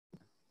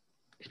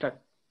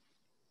Start.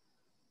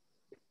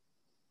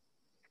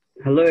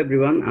 Hello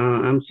everyone,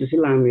 I'm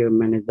Sushil, I'm your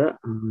manager.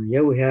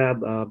 Here we have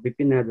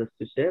Bipin as a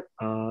sous chef,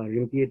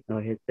 Rimpi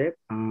head chef,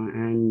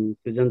 and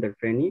Sujan the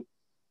trainee.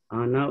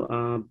 Now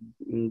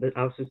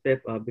our sous chef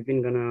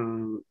Bipin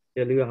gonna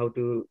tell you how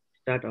to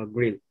start a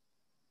grill.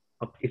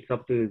 It's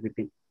up to you,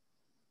 Bipin.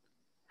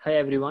 Hi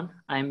everyone,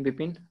 I'm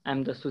Bipin.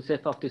 I'm the sous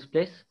chef of this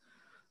place.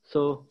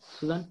 So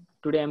Susan,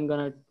 today I'm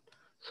gonna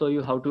show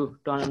you how to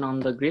turn on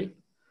the grill.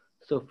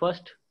 So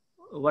first,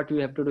 what you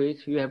have to do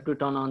is you have to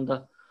turn on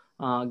the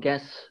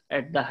gas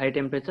at the high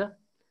temperature.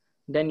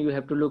 Then you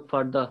have to look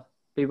for the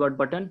pivot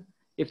button.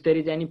 If there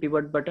is any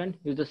pivot button,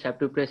 you just have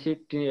to press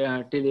it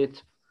till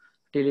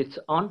it's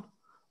on.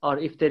 Or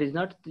if there is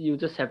not, you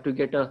just have to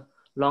get a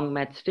long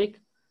matchstick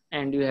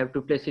and you have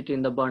to place it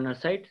in the burner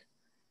side.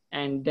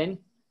 And then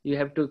you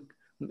have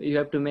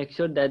to make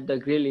sure that the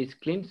grill is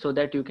clean so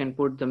that you can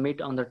put the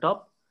meat on the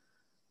top.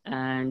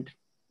 And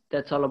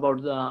that's all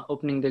about the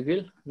opening the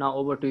grill. Now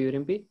over to you,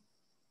 Rimpi.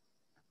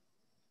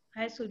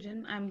 Hi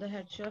Sujan, I'm the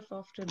head chef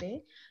of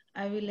today.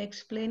 I will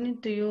explain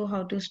it to you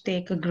how to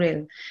stake a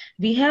grill.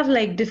 We have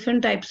like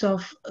different types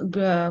of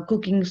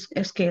cooking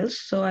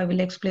skills, so I will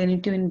explain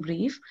it to you in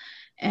brief.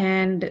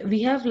 And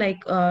we have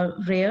like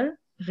rare,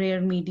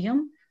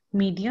 medium,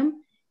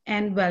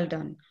 and well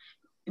done.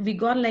 We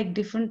got like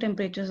different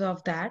temperatures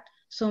of that,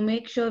 so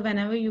make sure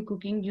whenever you're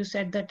cooking you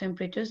set the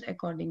temperatures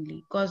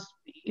accordingly, because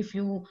if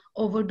you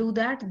overdo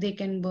that they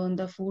can burn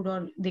the food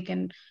or they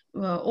can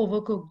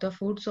overcook the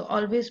food. So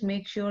always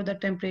make sure the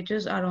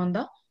temperatures are on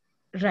the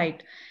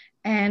right.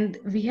 And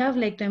we have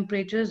like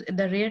temperatures.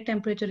 The rare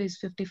temperature is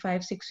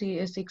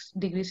 55-66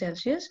 degrees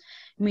Celsius,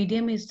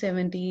 medium is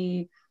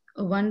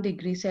 71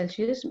 degrees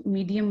Celsius,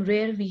 medium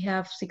rare we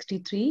have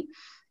 63,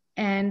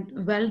 and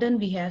well done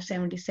we have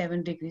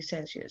 77 degrees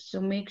Celsius. So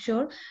make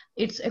sure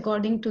it's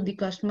according to the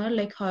customer,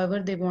 like however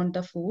they want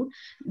the food.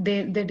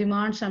 They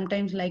demand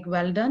sometimes like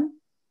well done,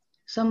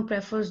 some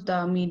prefers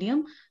the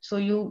medium, so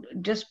you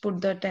just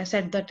put the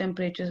set the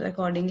temperatures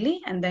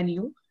accordingly and then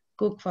you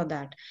cook for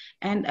that.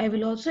 And I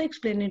will also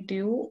explain it to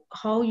you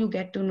how you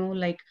get to know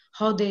like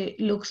how they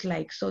looks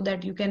like, so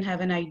that you can have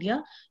an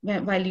idea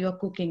while you are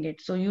cooking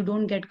it, so you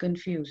don't get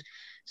confused.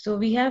 So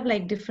we have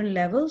like different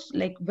levels.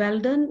 Like well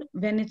done,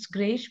 when it's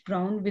grayish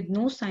brown with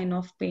no sign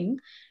of pink,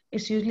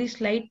 it's usually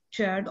slight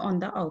charred on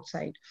the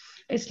outside.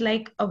 It's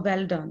like a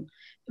well done.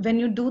 When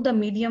you do the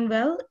medium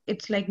well,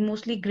 it's like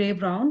mostly gray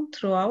brown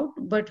throughout,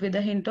 but with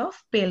a hint of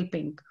pale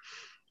pink.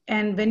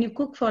 And when you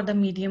cook for the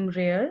medium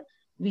rare,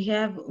 we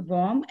have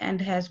warm and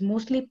has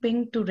mostly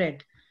pink to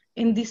red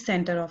in the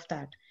center of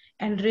that.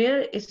 And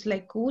rare is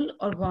like cool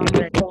or warm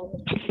red.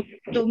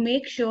 So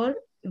make sure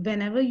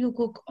whenever you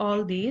cook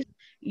all these,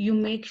 you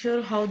make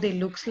sure how they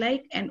looks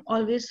like, and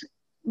always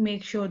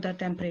make sure the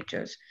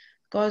temperatures,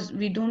 because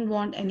we don't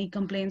want any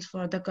complaints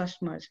for the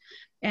customers.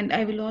 And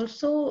I will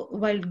also,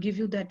 while give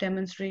you that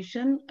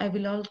demonstration, I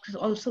will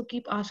also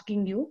keep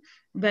asking you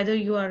whether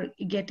you are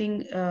getting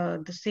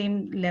the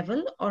same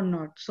level or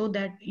not, so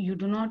that you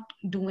do not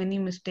do any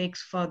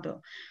mistakes further.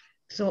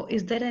 So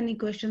is there any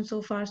question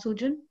so far,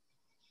 Sujan?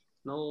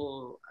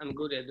 No, I'm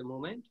good at the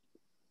moment.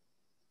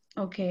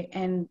 Okay,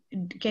 and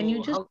can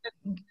you just...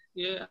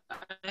 Yeah,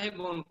 I have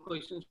one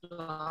question. So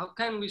how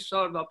can we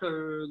serve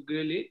after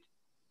grill it?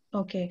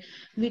 Okay,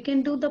 we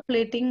can do the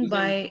plating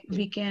by,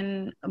 we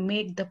can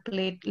make the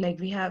plate, like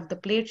we have the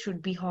plate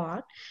should be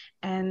hot,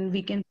 and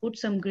we can put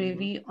some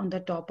gravy on the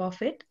top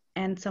of it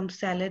and some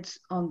salads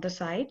on the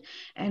side.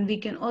 And we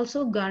can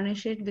also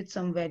garnish it with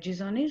some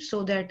veggies on it,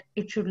 so that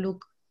it should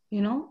look,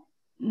 you know,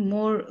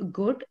 more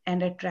good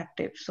and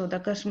attractive. So the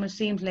customer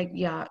seems like,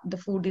 yeah, the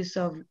food is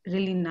served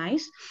really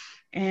nice.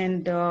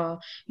 And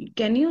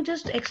can you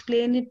just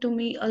explain it to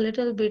me a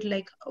little bit,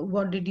 like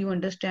what did you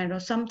understand or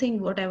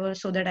something, whatever,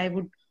 so that I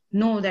would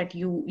know that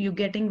you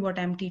getting what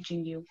I'm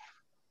teaching you.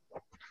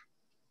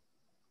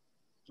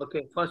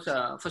 Okay,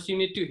 first you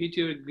need to heat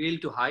your grill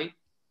to high.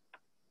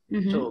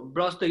 So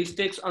brush the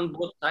steaks on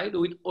both sides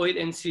with oil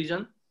and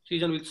season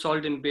with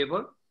salt and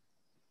pepper.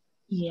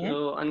 Yeah.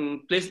 So,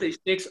 and place the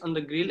steaks on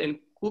the grill and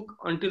cook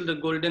until the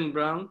golden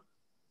brown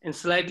and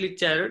slightly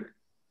charred.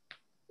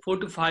 4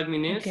 to 5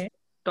 minutes. Okay.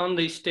 Turn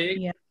the steak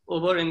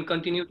over and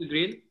continue to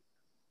grill.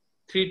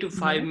 3 to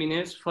 5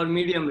 minutes for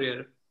medium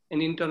rare, an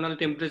internal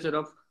temperature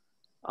of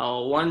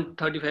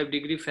 135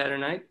 degree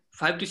Fahrenheit.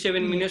 5 to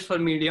 7 minutes for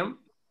medium.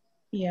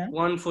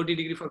 140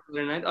 degree for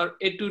Fahrenheit, or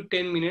 8 to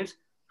 10 minutes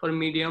for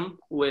medium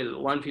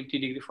well, 150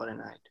 degree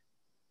Fahrenheit.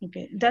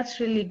 Okay,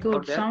 that's really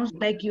good. Sounds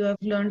like you have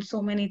learned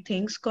so many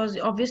things, because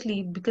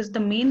obviously, because the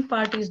main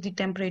part is the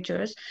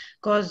temperatures,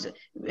 because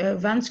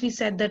once we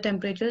set the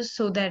temperatures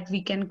so that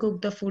we can cook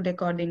the food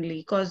accordingly,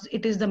 because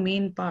it is the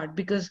main part,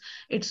 because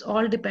it's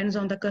all depends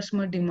on the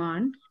customer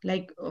demand,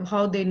 like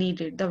how they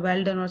need it, the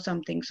well done or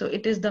something. So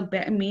it is the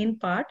main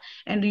part,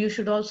 and you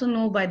should also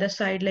know by the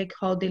side like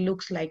how they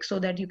looks like, so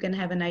that you can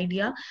have an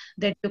idea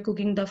that you're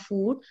cooking the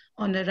food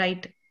on the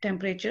right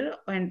temperature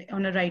and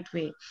on the right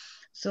way.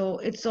 So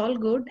it's all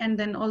good. And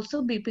then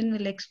also Bipin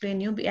will explain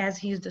you, as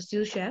he is the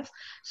sous chef,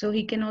 so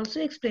he can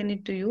also explain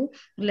it to you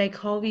like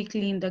how we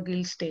clean the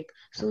grilled steak.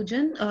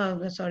 Sujan,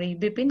 sorry,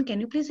 Bipin, can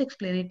you please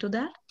explain it to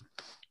that?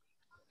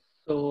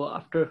 So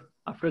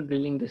after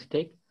grilling the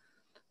steak,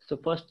 so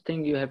first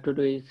thing you have to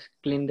do is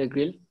clean the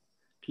grill.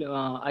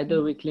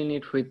 Either we clean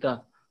it with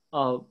a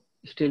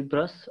steel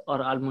brush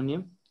or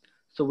aluminum.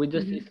 So we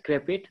just Mm-hmm.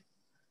 scrape it,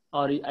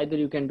 or either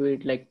you can do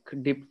it like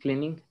deep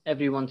cleaning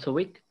every once a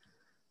week.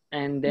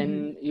 And Mm-hmm.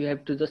 then you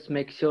have to just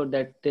make sure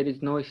that there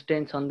is no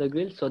stains on the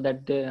grill, so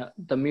that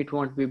the meat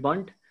won't be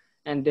burnt,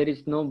 and there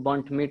is no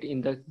burnt meat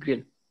in the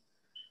grill.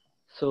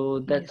 So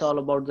that's Yes. all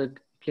about the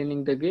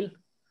cleaning the grill.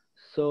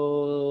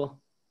 So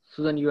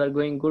Susan, you are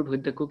going good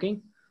with the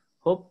cooking.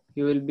 Hope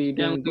you will be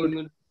Yeah, I'm doing good.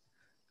 doing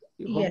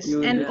good. Hope Yes. you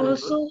will be And Yeah. doing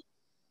good. also,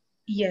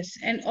 yes,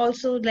 and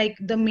also like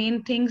the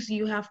main things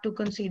you have to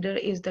consider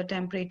is the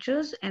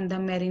temperatures and the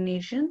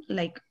marination.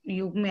 Like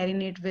you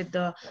marinate with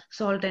the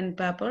salt and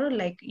pepper,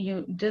 like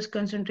you just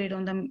concentrate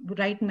on the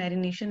right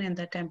marination and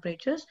the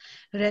temperatures.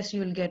 Rest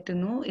you'll get to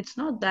know. It's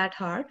not that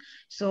hard.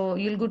 So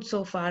you'll good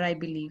so far, I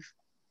believe.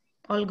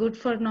 All good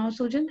for now,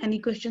 Sujan? Any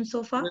questions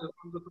so far?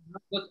 Yeah,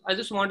 but I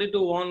just wanted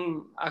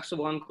to ask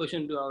one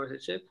question to our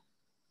head chef.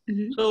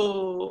 Mm-hmm.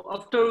 So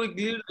after we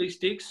grill the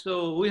sticks,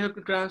 so we have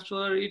to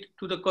transfer it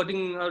to the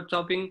cutting or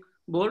chopping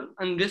board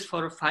and rest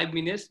for 5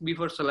 minutes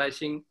before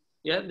slicing.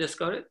 Yeah, that's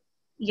correct.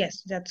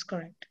 Yes, that's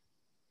correct.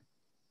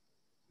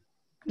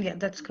 Yeah,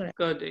 that's correct.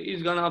 Because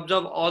it's gonna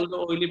absorb all the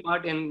oily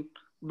part and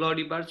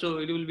bloody part, so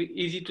it will be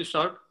easy to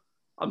sort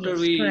after Yes,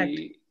 correct.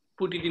 we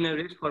put it in a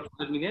rest for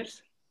 5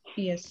 minutes.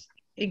 Yes,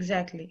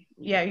 exactly.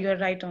 Yeah, you're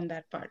right on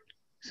that part.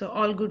 So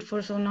all good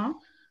for so now.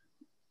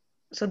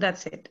 So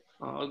that's it.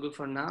 All good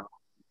for now.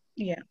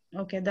 Yeah,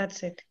 okay,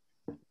 that's it.